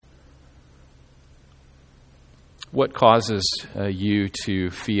What causes you to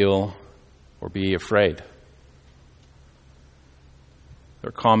feel or be afraid? There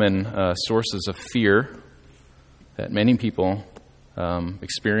are common sources of fear that many people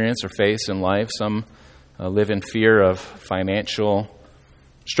experience or face in life. Some live in fear of financial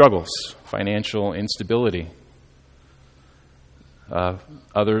struggles, financial instability.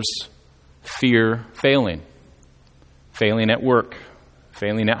 Others fear failing at work,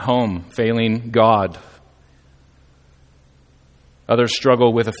 failing at home, failing God. Others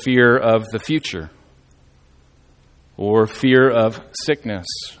struggle with a fear of the future, or fear of sickness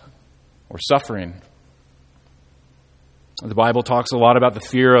or suffering. The Bible talks a lot about the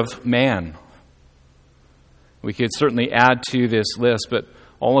fear of man. We could certainly add to this list, but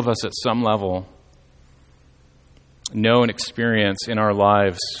all of us at some level know and experience in our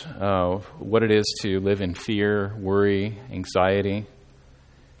lives what it is to live in fear, worry, anxiety.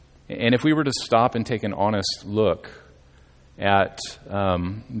 And if we were to stop and take an honest look at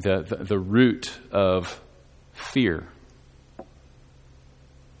the root of fear,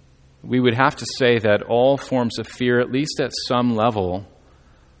 we would have to say that all forms of fear, at least at some level,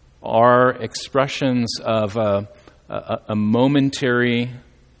 are expressions of a momentary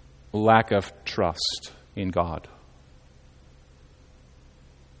lack of trust in God.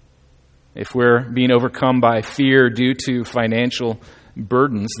 If we're being overcome by fear due to financial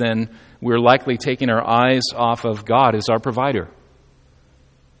burdens, then we're likely taking our eyes off of God as our provider.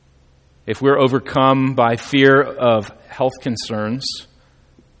 If we're overcome by fear of health concerns,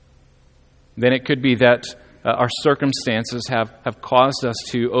 then it could be that our circumstances have caused us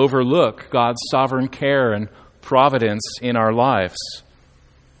to overlook God's sovereign care and providence in our lives.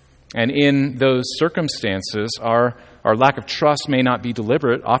 And in those circumstances, our lack of trust may not be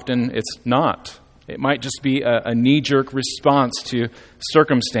deliberate. Often it's not. It might just be a knee-jerk response to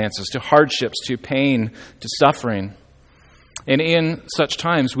circumstances, to hardships, to pain, to suffering. And in such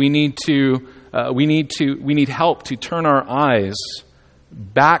times, we need help to turn our eyes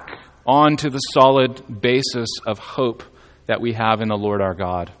back onto the solid basis of hope that we have in the Lord our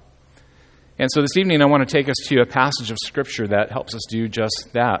God. And so this evening, I want to take us to a passage of Scripture that helps us do just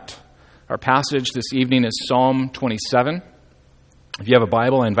that. Our passage this evening is Psalm 27. If you have a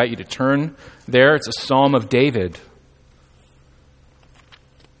Bible, I invite you to turn there. It's a Psalm of David.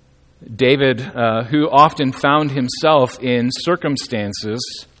 David, who often found himself in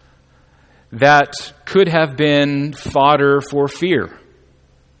circumstances that could have been fodder for fear.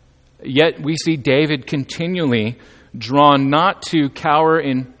 Yet we see David continually drawn not to cower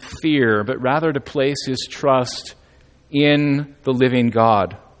in fear, but rather to place his trust in the living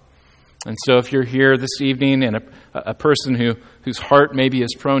God. And so if you're here this evening and a person whose heart maybe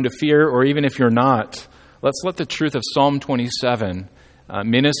is prone to fear, or even if you're not, let's let the truth of Psalm 27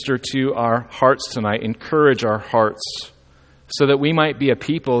 minister to our hearts tonight, encourage our hearts, so that we might be a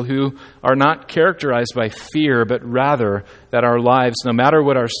people who are not characterized by fear, but rather that our lives, no matter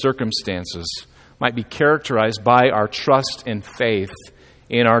what our circumstances, might be characterized by our trust and faith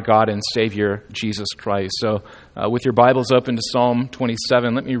in our God and Savior, Jesus Christ. So with your Bibles open to Psalm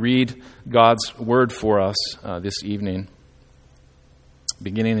 27, let me read God's word for us this evening,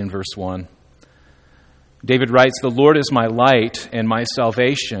 beginning in verse 1. David writes, "The Lord is my light and my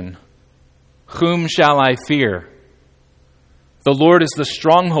salvation. Whom shall I fear? The Lord is the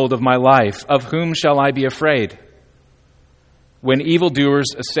stronghold of my life. Of whom shall I be afraid? When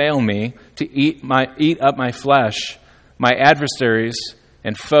evildoers assail me to eat up my flesh, my adversaries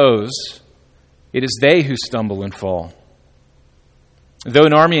and foes, it is they who stumble and fall. Though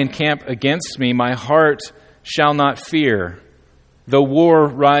an army encamp against me, my heart shall not fear. Though war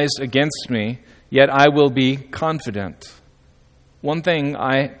rise against me, yet I will be confident. One thing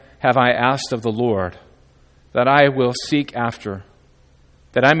I asked of the Lord, that I will seek after,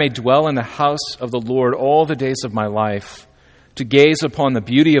 that I may dwell in the house of the Lord all the days of my life, to gaze upon the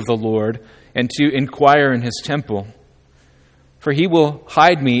beauty of the Lord and to inquire in his temple. For he will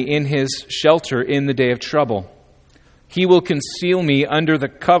hide me in his shelter in the day of trouble. He will conceal me under the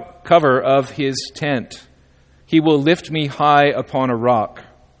cover of his tent. He will lift me high upon a rock.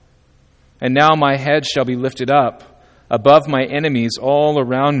 And now my head shall be lifted up above my enemies all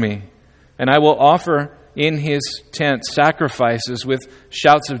around me, and I will offer in his tent sacrifices with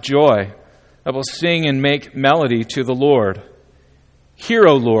shouts of joy. I will sing and make melody to the Lord. Hear,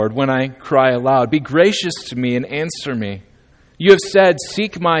 O Lord, when I cry aloud. Be gracious to me and answer me. You have said,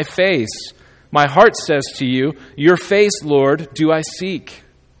 seek my face. My heart says to you, your face, Lord, do I seek.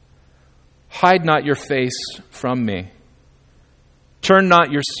 Hide not your face from me. Turn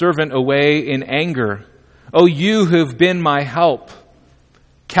not your servant away in anger. O you who have been my help,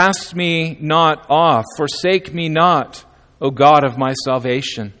 Cast me not off, forsake me not, O God of my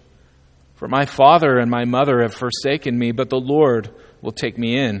salvation. For my father and my mother have forsaken me, but the Lord will take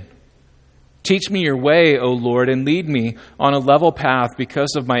me in. Teach me your way, O Lord, and lead me on a level path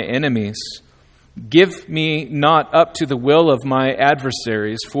because of my enemies. Give me not up to the will of my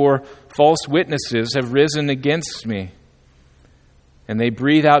adversaries, for false witnesses have risen against me, and they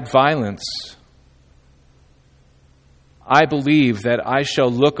breathe out violence. I believe that I shall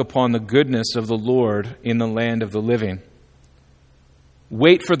look upon the goodness of the Lord in the land of the living.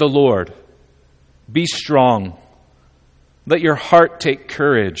 Wait for the Lord. Be strong. Let your heart take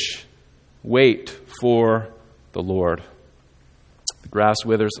courage. Wait for the Lord. The grass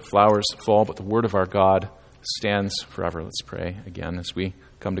withers, the flowers fall, but the word of our God stands forever. Let's pray again as we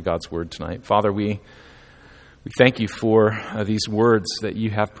come to God's word tonight. Father, we thank you for these words that you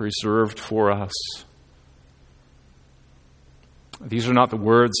have preserved for us. These are not the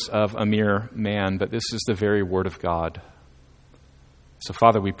words of a mere man, but this is the very word of God. So,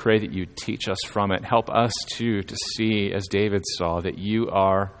 Father, we pray that you teach us from it. Help us, too, to see, as David saw, that you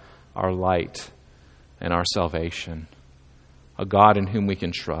are our light and our salvation, a God in whom we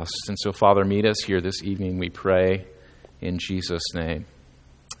can trust. And so, Father, meet us here this evening, we pray, in Jesus' name.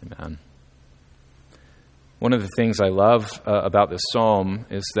 Amen. One of the things I love about this psalm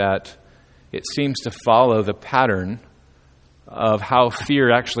is that it seems to follow the pattern of how fear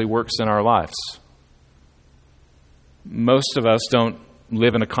actually works in our lives. Most of us don't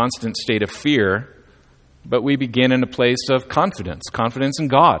live in a constant state of fear, but we begin in a place of confidence in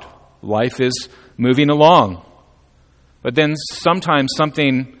God. Life is moving along. But then sometimes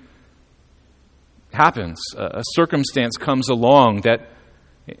something happens. A circumstance comes along that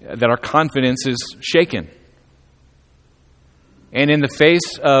our confidence is shaken. And in the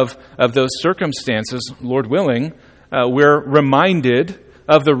face of those circumstances, Lord willing, we're reminded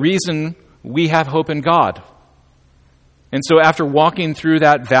of the reason we have hope in God. And so after walking through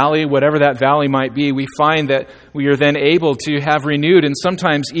that valley, whatever that valley might be, we find that we are then able to have renewed and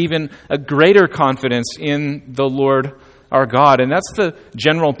sometimes even a greater confidence in the Lord our God. And that's the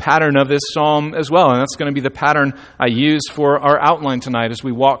general pattern of this psalm as well. And that's going to be the pattern I use for our outline tonight as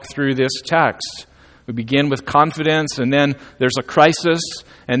we walk through this text. We begin with confidence, and then there's a crisis,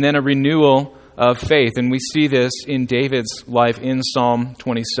 and then a renewal of faith. And we see this in David's life in Psalm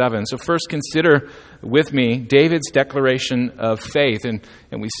 27. So first consider with me David's declaration of faith. And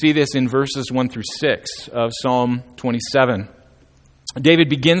we see this in verses 1 through 6 of Psalm 27. David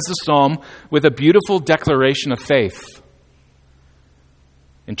begins the psalm with a beautiful declaration of faith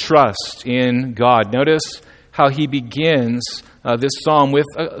and trust in God. Notice how he begins this psalm with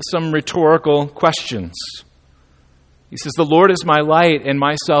some rhetorical questions. He says, "The Lord is my light and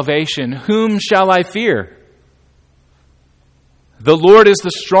my salvation. Whom shall I fear? The Lord is the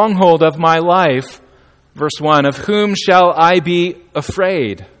stronghold of my life." Verse 1, "Of whom shall I be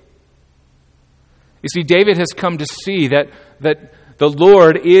afraid?" You see, David has come to see that the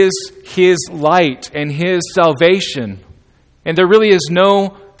Lord is his light and his salvation. And there really is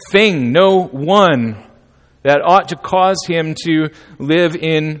no thing, no one that ought to cause him to live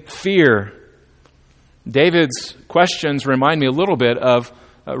in fear. David's questions remind me a little bit of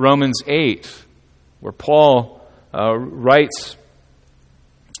Romans 8, where Paul writes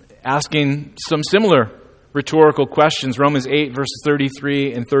asking some similar rhetorical questions. Romans 8, verses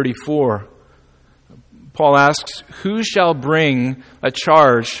 33 and 34. Paul asks, "Who shall bring a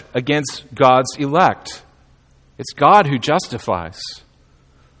charge against God's elect? It's God who justifies.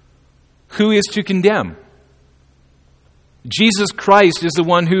 Who is to condemn? Jesus Christ is the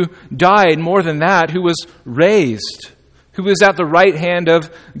one who died, more than that, who was raised, who is at the right hand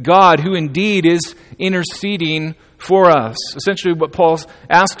of God, who indeed is interceding for us." Essentially what Paul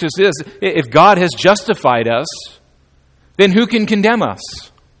asks us is, if God has justified us, then who can condemn us?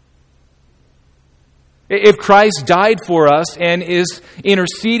 If Christ died for us and is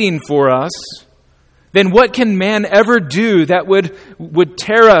interceding for us, then what can man ever do that would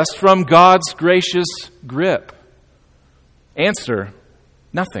tear us from God's gracious grip? Answer,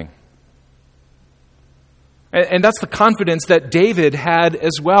 nothing. And that's the confidence that David had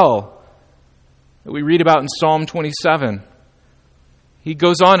as well, that we read about in Psalm 27. He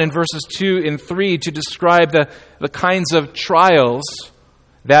goes on in verses 2 and 3 to describe the kinds of trials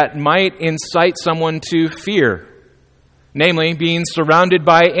that might incite someone to fear, namely being surrounded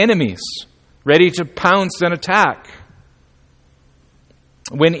by enemies, ready to pounce and attack.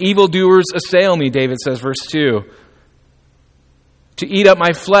 "When evildoers assail me," David says, verse 2, "to eat up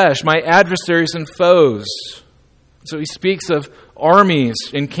my flesh, my adversaries and foes." So he speaks of armies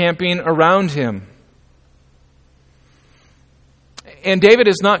encamping around him. And David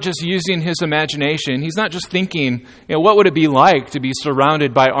is not just using his imagination. He's not just thinking, what would it be like to be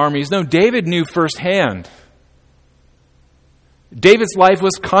surrounded by armies? No, David knew firsthand. David's life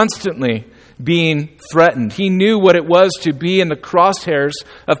was constantly being threatened. He knew what it was to be in the crosshairs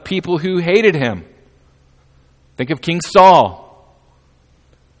of people who hated him. Think of King Saul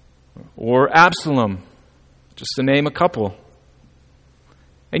or Absalom, just to name a couple.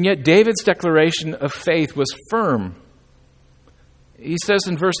 And yet David's declaration of faith was firm. He says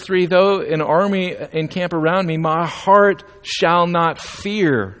in verse 3, though an army encamp around me, my heart shall not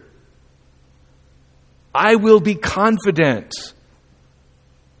fear. I will be confident.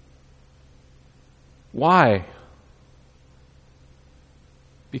 Why?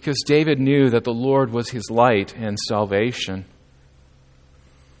 Because David knew that the Lord was his light and salvation.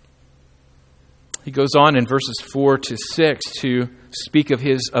 He goes on in verses 4 to 6 to speak of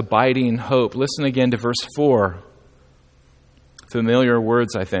his abiding hope. Listen again to verse 4. Familiar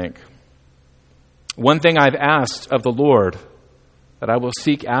words, I think. One thing I've asked of the Lord, that I will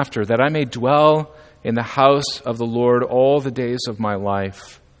seek after, that I may dwell in the house of the Lord all the days of my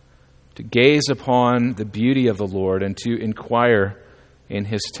life, to gaze upon the beauty of the Lord and to inquire in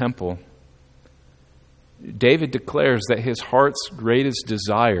his temple. David declares that his heart's greatest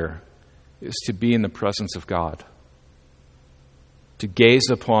desire is to be in the presence of God, to gaze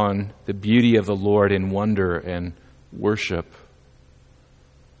upon the beauty of the Lord in wonder and worship.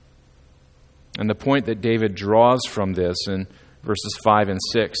 And the point that David draws from this in verses 5 and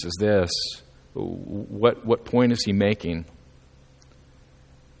 6 is this. What point is he making?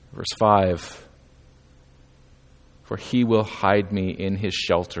 Verse 5, for he will hide me in his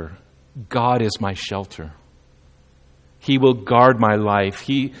shelter. God is my shelter. He will guard my life.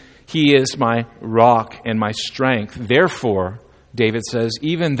 He is my rock and my strength. Therefore, David says,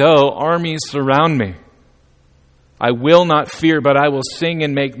 even though armies surround me, I will not fear, but I will sing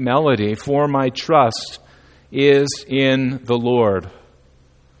and make melody, for my trust is in the Lord.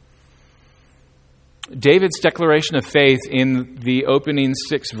 David's declaration of faith in the opening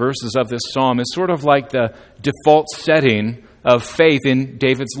 6 verses of this psalm is sort of like the default setting of faith in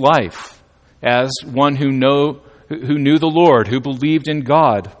David's life as one who knew the Lord, who believed in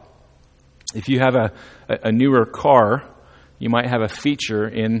God. If you have a newer car, you might have a feature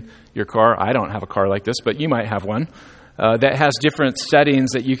in your car. I don't have a car like this, but you might have one that has different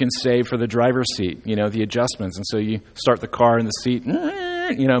settings that you can save for the driver's seat, the adjustments. And so you start the car and the seat,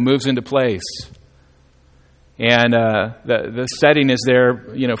 moves into place. And the setting is there,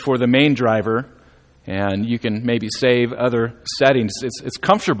 for the main driver, and you can maybe save other settings. It's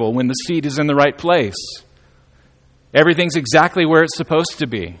comfortable when the seat is in the right place. Everything's exactly where it's supposed to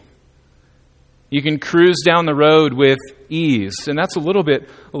be. You can cruise down the road with ease, and that's a little bit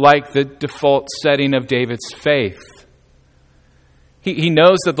like the default setting of David's faith. He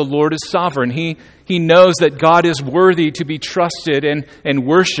knows that the Lord is sovereign. He knows that God is worthy to be trusted and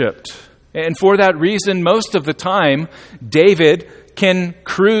worshipped. And for that reason, most of the time, David can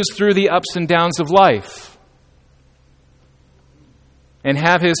cruise through the ups and downs of life and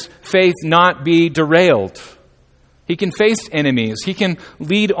have his faith not be derailed. He can face enemies. He can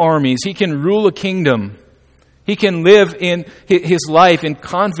lead armies. He can rule a kingdom. He can live in his life in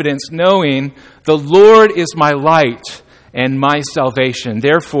confidence, knowing the Lord is my light and my salvation.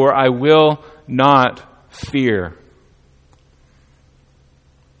 Therefore, I will not fear.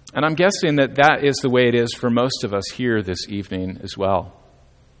 And I'm guessing that is the way it is for most of us here this evening as well.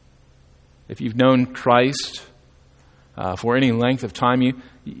 If you've known Christ for any length of time,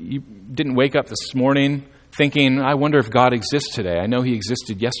 you didn't wake up this morning thinking, I wonder if God exists today. I know he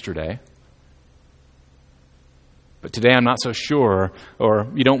existed yesterday, but today I'm not so sure.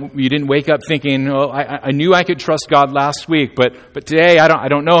 Or you didn't wake up thinking, I knew I could trust God last week, but today I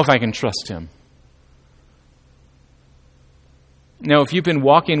don't know if I can trust him. Now, if you've been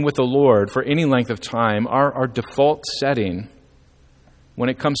walking with the Lord for any length of time, our default setting when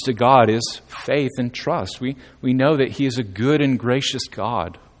it comes to God is faith and trust. We know that he is a good and gracious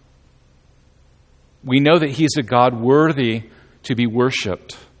God. We know that he is a God worthy to be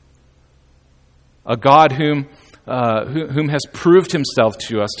worshipped. A God whom has proved himself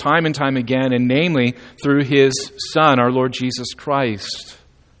to us time and time again, and namely through his Son, our Lord Jesus Christ.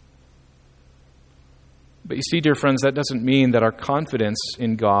 But you see, dear friends, that doesn't mean that our confidence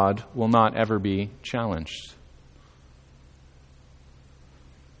in God will not ever be challenged.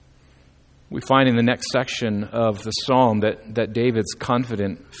 We find in the next section of the psalm that David's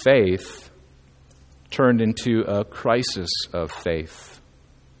confident faith turned into a crisis of faith.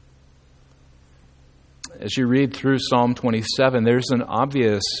 As you read through Psalm 27, there's an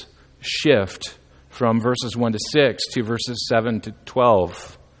obvious shift from verses 1 to 6 to verses 7 to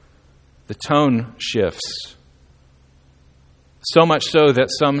 12. The tone shifts. So much so that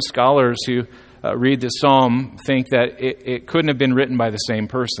some scholars who read this psalm think that it couldn't have been written by the same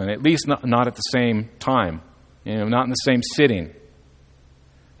person, at least not at the same time, not in the same sitting.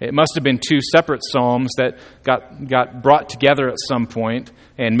 It must have been two separate psalms that got brought together at some point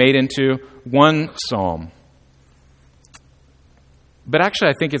and made into one psalm. But actually,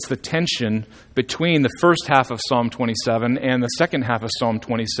 I think it's the tension between the first half of Psalm 27 and the second half of Psalm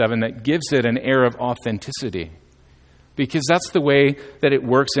 27 that gives it an air of authenticity. Because that's the way that it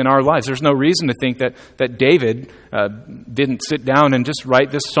works in our lives. There's no reason to think that David didn't sit down and just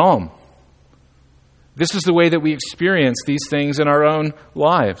write this psalm. This is the way that we experience these things in our own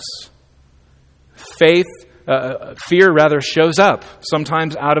lives. Fear shows up,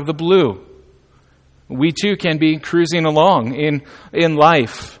 sometimes out of the blue. We too can be cruising along in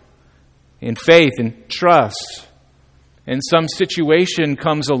life, in faith and trust. And some situation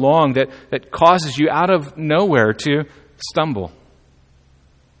comes along that causes you out of nowhere to stumble.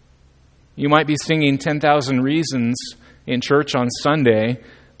 You might be singing 10,000 Reasons in church on Sunday,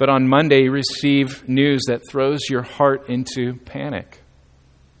 but on Monday you receive news that throws your heart into panic.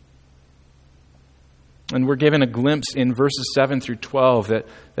 And we're given a glimpse in verses 7 through 12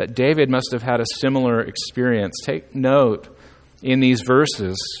 that David must have had a similar experience. Take note in these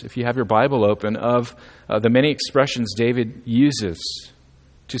verses, if you have your Bible open, of the many expressions David uses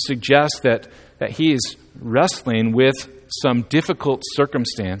to suggest that he is wrestling with some difficult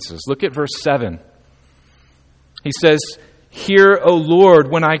circumstances. Look at verse 7. He says, "Hear, O Lord,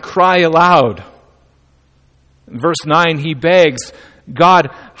 when I cry aloud." In verse 9, he begs,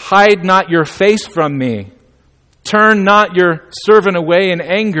 "God, hide not your face from me. Turn not your servant away in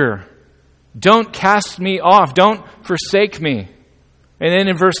anger. Don't cast me off. Don't forsake me." And then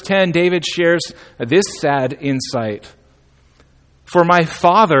in verse 10, David shares this sad insight. "For my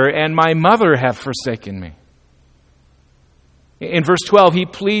father and my mother have forsaken me." In verse 12, he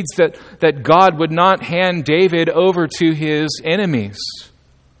pleads that God would not hand David over to his enemies,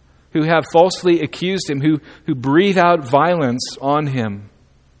 who have falsely accused him, who breathe out violence on him.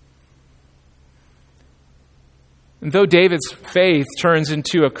 And though David's faith turns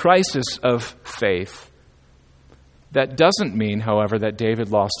into a crisis of faith, that doesn't mean, however, that David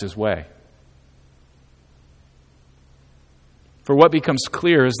lost his way. For what becomes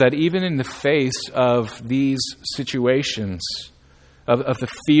clear is that even in the face of these situations, of the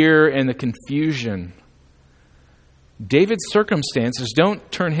fear and the confusion, David's circumstances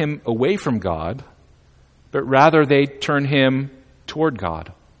don't turn him away from God, but rather they turn him toward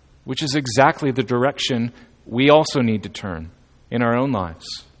God, which is exactly the direction we also need to turn in our own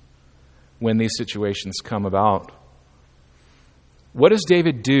lives when these situations come about. What does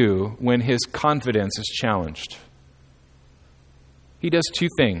David do when his confidence is challenged? He does two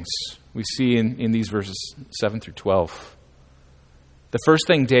things we see in these verses 7 through 12. The first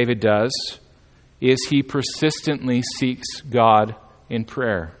thing David does is he persistently seeks God in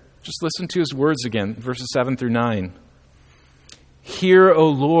prayer. Just listen to his words again, verses 7 through 9. "Hear, O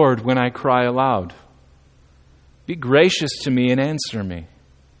Lord, when I cry aloud. Be gracious to me and answer me.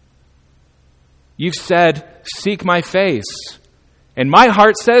 You've said, 'Seek my face.' And my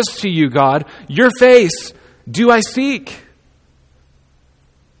heart says to you, God, 'Your face do I seek.'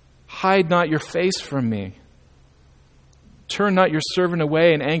 Hide not your face from me. Turn not your servant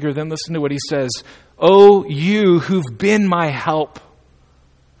away in anger." Then listen to what he says. "O you who've been my help,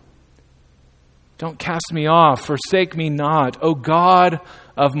 don't cast me off, forsake me not, O God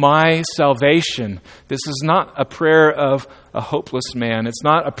of my salvation." This is not a prayer of a hopeless man. It's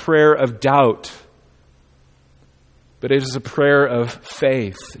not a prayer of doubt, but it is a prayer of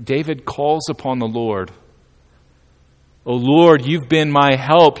faith. David calls upon the Lord. "O Lord, you've been my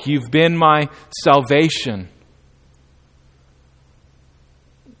help. You've been my salvation."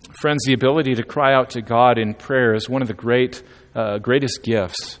 Friends, the ability to cry out to God in prayer is one of the greatest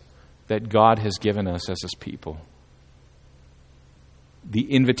gifts that God has given us as His people.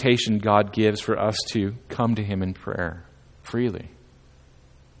 The invitation God gives for us to come to Him in prayer freely.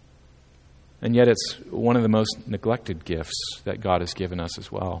 And yet it's one of the most neglected gifts that God has given us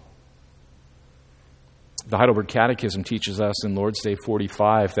as well. The Heidelberg Catechism teaches us in Lord's Day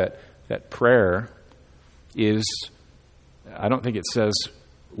 45 that prayer is, I don't think it says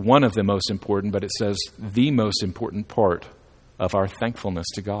one of the most important, but it says the most important part of our thankfulness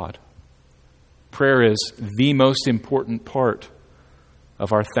to God. Prayer is the most important part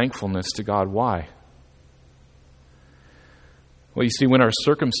of our thankfulness to God. Why? Well, you see, when our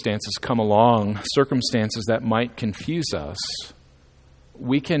circumstances come along, circumstances that might confuse us,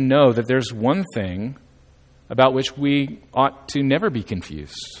 we can know that there's one thing about which we ought to never be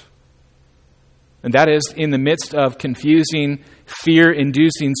confused. And that is, in the midst of confusing,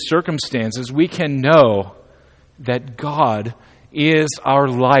 fear-inducing circumstances, we can know that God is our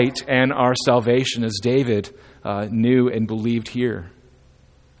light and our salvation, as David knew and believed here.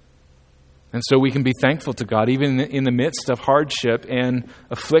 And so we can be thankful to God, even in the midst of hardship and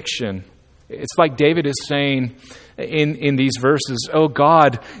affliction. It's like David is saying in these verses, "Oh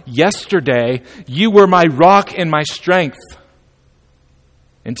God, yesterday you were my rock and my strength.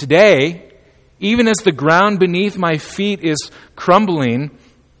 And today, even as the ground beneath my feet is crumbling,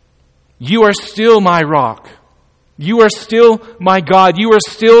 you are still my rock. You are still my God. You are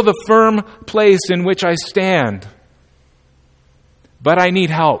still the firm place in which I stand. But I need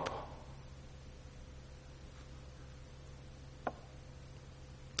help."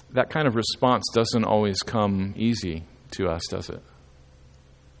 That kind of response doesn't always come easy to us, does it?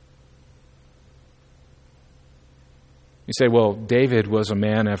 You say, well, David was a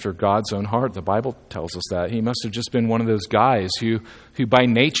man after God's own heart. The Bible tells us that. He must have just been one of those guys who by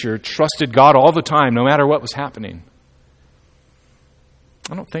nature trusted God all the time, no matter what was happening.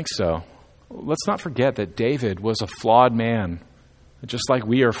 I don't think so. Let's not forget that David was a flawed man, just like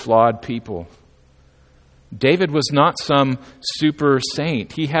we are flawed people. David was not some super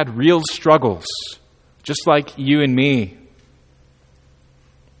saint. He had real struggles, just like you and me.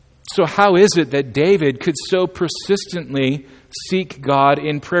 So how is it that David could so persistently seek God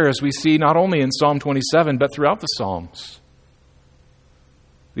in prayer, as we see not only in Psalm 27, but throughout the Psalms?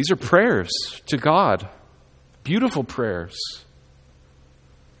 These are prayers to God, beautiful prayers.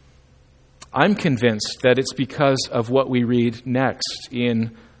 I'm convinced that it's because of what we read next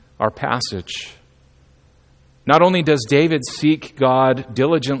in our passage. Not only does David seek God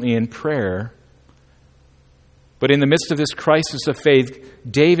diligently in prayer, but in the midst of this crisis of faith,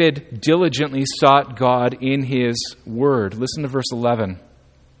 David diligently sought God in his word. Listen to verse 11.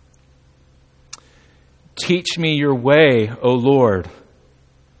 "Teach me your way, O Lord.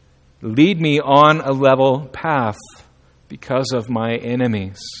 Lead me on a level path because of my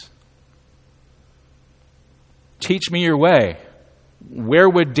enemies." Teach me your way. Where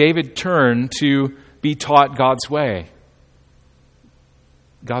would David turn to be taught God's way?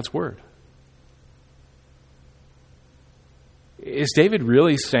 God's word. Is David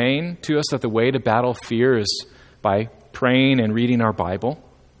really saying to us that the way to battle fear is by praying and reading our Bible?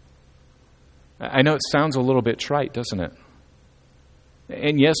 I know it sounds a little bit trite, doesn't it?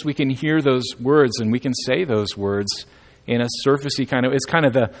 And yes, we can hear those words and we can say those words in a surfacey kind of, it's kind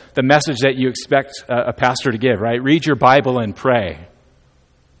of the message that you expect a pastor to give, right? Read your Bible and pray.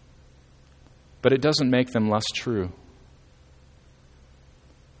 But it doesn't make them less true.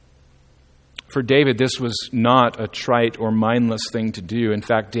 For David, this was not a trite or mindless thing to do. In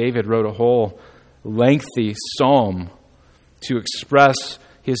fact, David wrote a whole lengthy psalm to express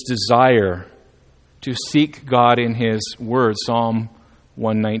his desire to seek God in his word, Psalm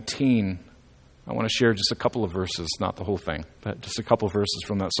 119. I want to share just a couple of verses, not the whole thing, but just a couple of verses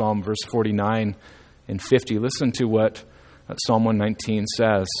from that psalm, verse 49 and 50. Listen to what Psalm 119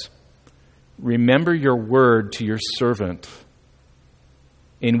 says. "Remember your word to your servant,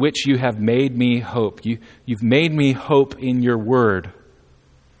 in which you have made me hope." You've made me hope in your word.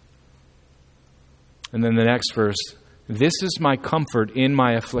 And then the next verse, "This is my comfort in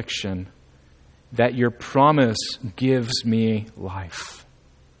my affliction, that your promise gives me life."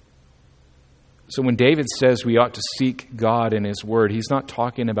 So when David says we ought to seek God in his word, he's not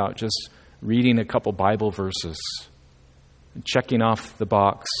talking about just reading a couple Bible verses and checking off the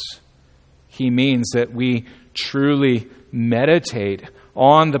box. He means that we truly meditate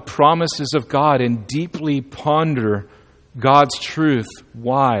on the promises of God and deeply ponder God's truth.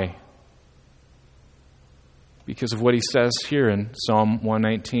 Why? Because of what he says here in Psalm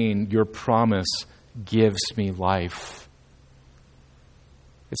 119, "Your promise gives me life."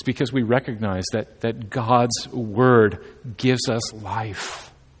 It's because we recognize that God's word gives us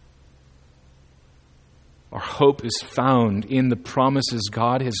life. Our hope is found in the promises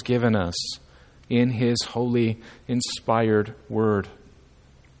God has given us in his holy, inspired word.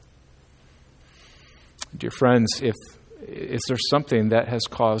 Dear friends, is there something that has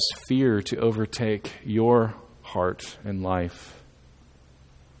caused fear to overtake your heart and life?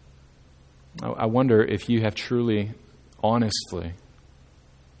 I wonder if you have truly, honestly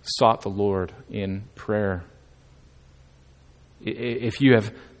sought the Lord in prayer. If you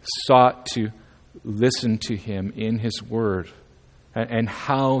have sought to listen to him in his word and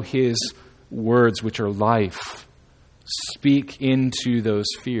how his words, which are life, speak into those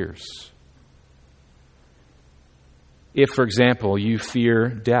fears. If, for example, you fear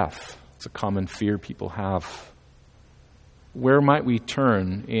death, it's a common fear people have, where might we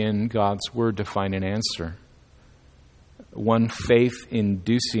turn in God's Word to find an answer? One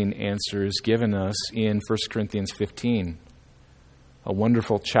faith-inducing answer is given us in 1 Corinthians 15, a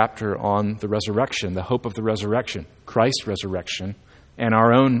wonderful chapter on the resurrection, the hope of the resurrection, Christ's resurrection, and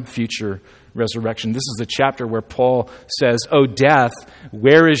our own future resurrection. This is the chapter where Paul says, "O death,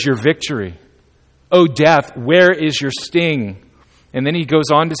 where is your victory? O death, where is your sting?" And then he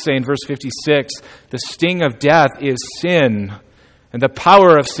goes on to say in verse 56, "The sting of death is sin, and the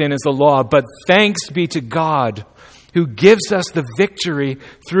power of sin is the law. But thanks be to God, who gives us the victory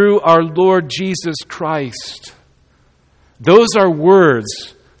through our Lord Jesus Christ." Those are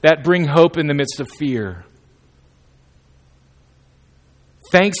words that bring hope in the midst of fear.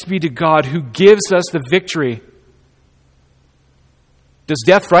 Thanks be to God who gives us the victory. Does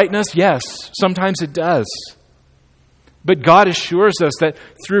death frighten us? Yes, sometimes it does. But God assures us that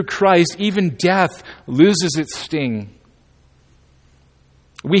through Christ, even death loses its sting.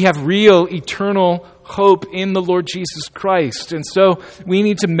 We have real, eternal hope in the Lord Jesus Christ. And so we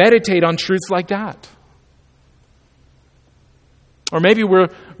need to meditate on truths like that. Or maybe we're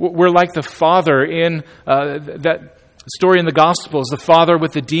like the father in that story in the Gospels, the father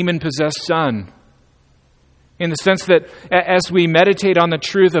with the demon-possessed son. In the sense that as we meditate on the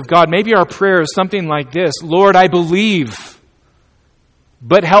truth of God, maybe our prayer is something like this: Lord, I believe,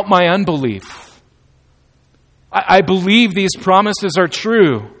 but help my unbelief. I believe these promises are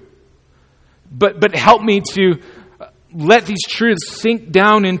true, but help me to let these truths sink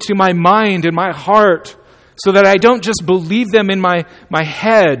down into my mind and my heart so that I don't just believe them in my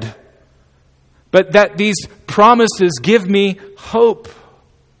head, but that these promises give me hope.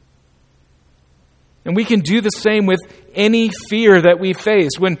 And we can do the same with any fear that we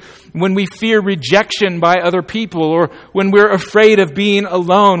face. When we fear rejection by other people, or when we're afraid of being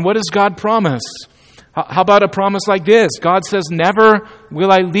alone, what does God promise? How about a promise like this? God says, "Never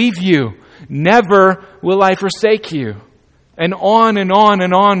will I leave you. Never will I forsake you." And on and on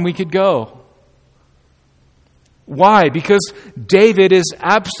and on we could go. Why? Because David is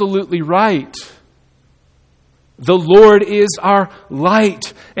absolutely right. The Lord is our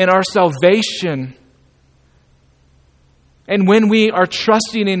light and our salvation. And when we are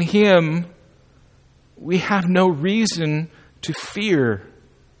trusting in Him, we have no reason to fear.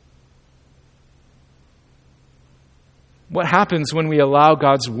 What happens when we allow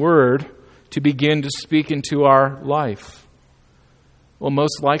God's Word to begin to speak into our life? Well,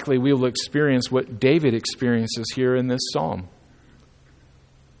 most likely we will experience what David experiences here in this psalm.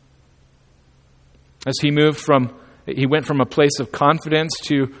 As he went from a place of confidence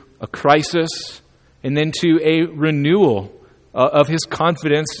to a crisis, and then to a renewal of his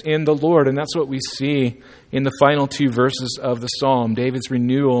confidence in the Lord. And that's what we see in the final two verses of the psalm, David's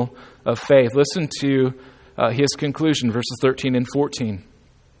renewal of faith. Listen to his conclusion, verses 13 and 14.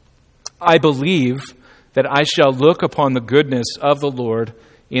 "I believe that I shall look upon the goodness of the Lord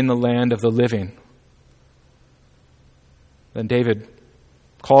in the land of the living." Then David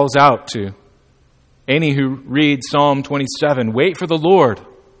calls out to any who read Psalm 27, "Wait for the Lord.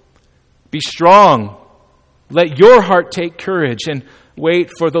 Be strong. Let your heart take courage and wait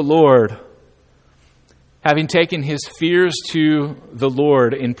for the Lord." Having taken his fears to the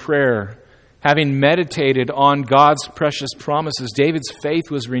Lord in prayer, having meditated on God's precious promises, David's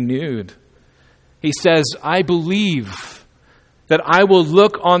faith was renewed. He says, "I believe that I will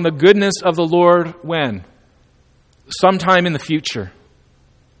look on the goodness of the Lord" when? Sometime in the future.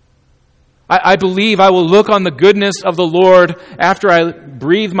 I believe I will look on the goodness of the Lord after I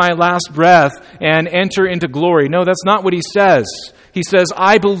breathe my last breath and enter into glory. No, that's not what he says. He says,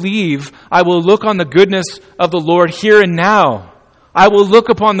 "I believe I will look on the goodness of the Lord here and now. I will look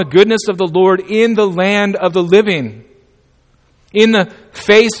upon the goodness of the Lord in the land of the living." In the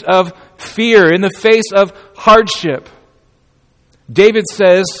face of fear, in the face of hardship, David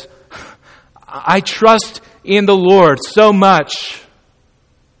says, "I trust in the Lord so much.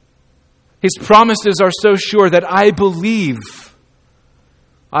 His promises are so sure that I believe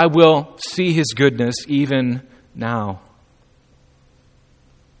I will see His goodness even now."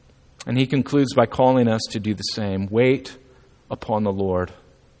 And he concludes by calling us to do the same. Wait upon the Lord.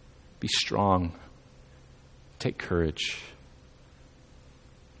 Be strong. Take courage.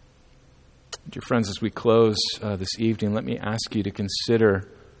 Dear friends, as we close this evening, let me ask you to consider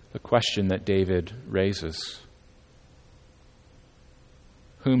the question that David raises.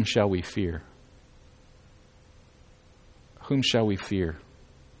 Whom shall we fear? Whom shall we fear?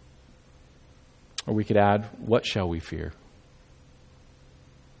 Or we could add, what shall we fear?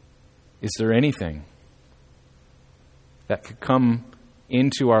 Is there anything that could come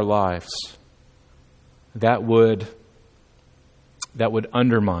into our lives that would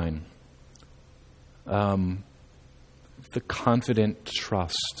undermine the confident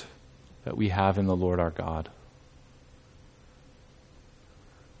trust that we have in the Lord our God.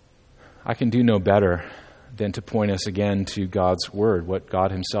 I can do no better than to point us again to God's Word, what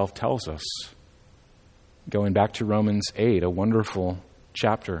God Himself tells us. Going back to Romans 8, a wonderful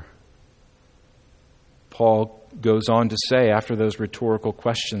chapter. Paul goes on to say, after those rhetorical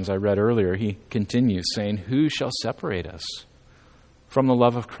questions I read earlier, he continues saying, "Who shall separate us from the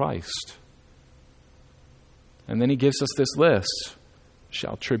love of Christ?" And then he gives us this list.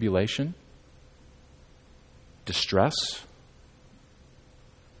 Shall tribulation, distress,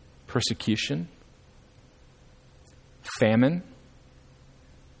 persecution, famine,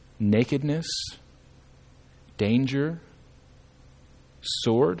 nakedness, danger,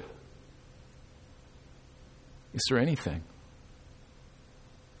 sword? Is there anything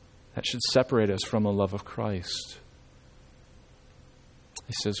that should separate us from the love of Christ?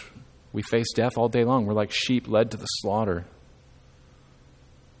 He says, we face death all day long. We're like sheep led to the slaughter.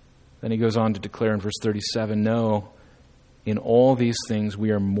 Then he goes on to declare in verse 37, "No, in all these things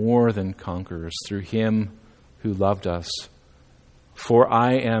we are more than conquerors through Him who loved us. For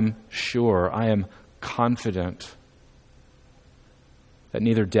I am sure, I am confident that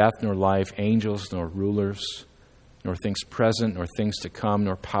neither death nor life, angels nor rulers, nor things present, nor things to come,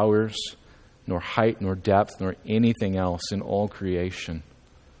 nor powers, nor height, nor depth, nor anything else in all creation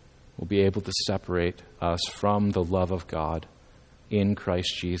will be able to separate us from the love of God in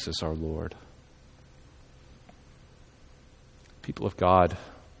Christ Jesus our Lord." People of God,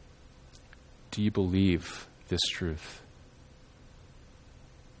 do you believe this truth?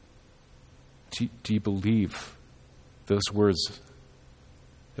 Do you believe those words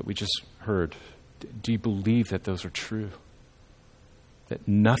that we just heard? Do you believe that those are true? That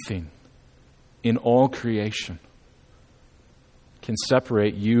nothing in all creation can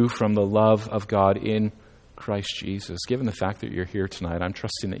separate you from the love of God in Christ Jesus? Given the fact that you're here tonight, I'm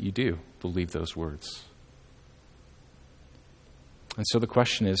trusting that you do believe those words. And so the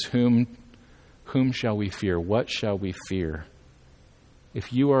question is, whom shall we fear? What shall we fear?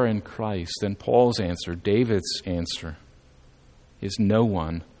 If you are in Christ, then Paul's answer, David's answer, is no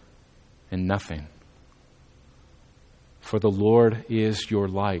one and nothing. For the Lord is your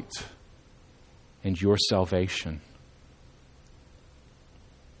light and your salvation.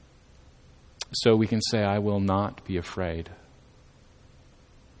 So we can say, I will not be afraid.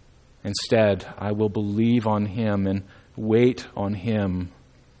 Instead, I will believe on Him and wait on Him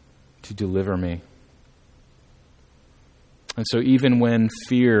to deliver me. And so even when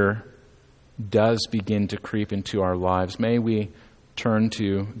fear does begin to creep into our lives, may we turn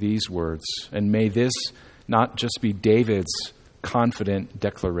to these words, and may this not just be David's confident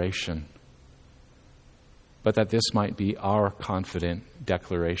declaration, but that this might be our confident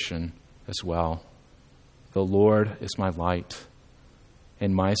declaration as well. The Lord is my light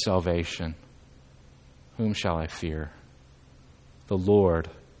and my salvation. Whom shall I fear? The Lord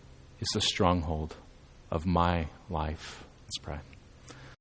is the stronghold of my life. Let's pray.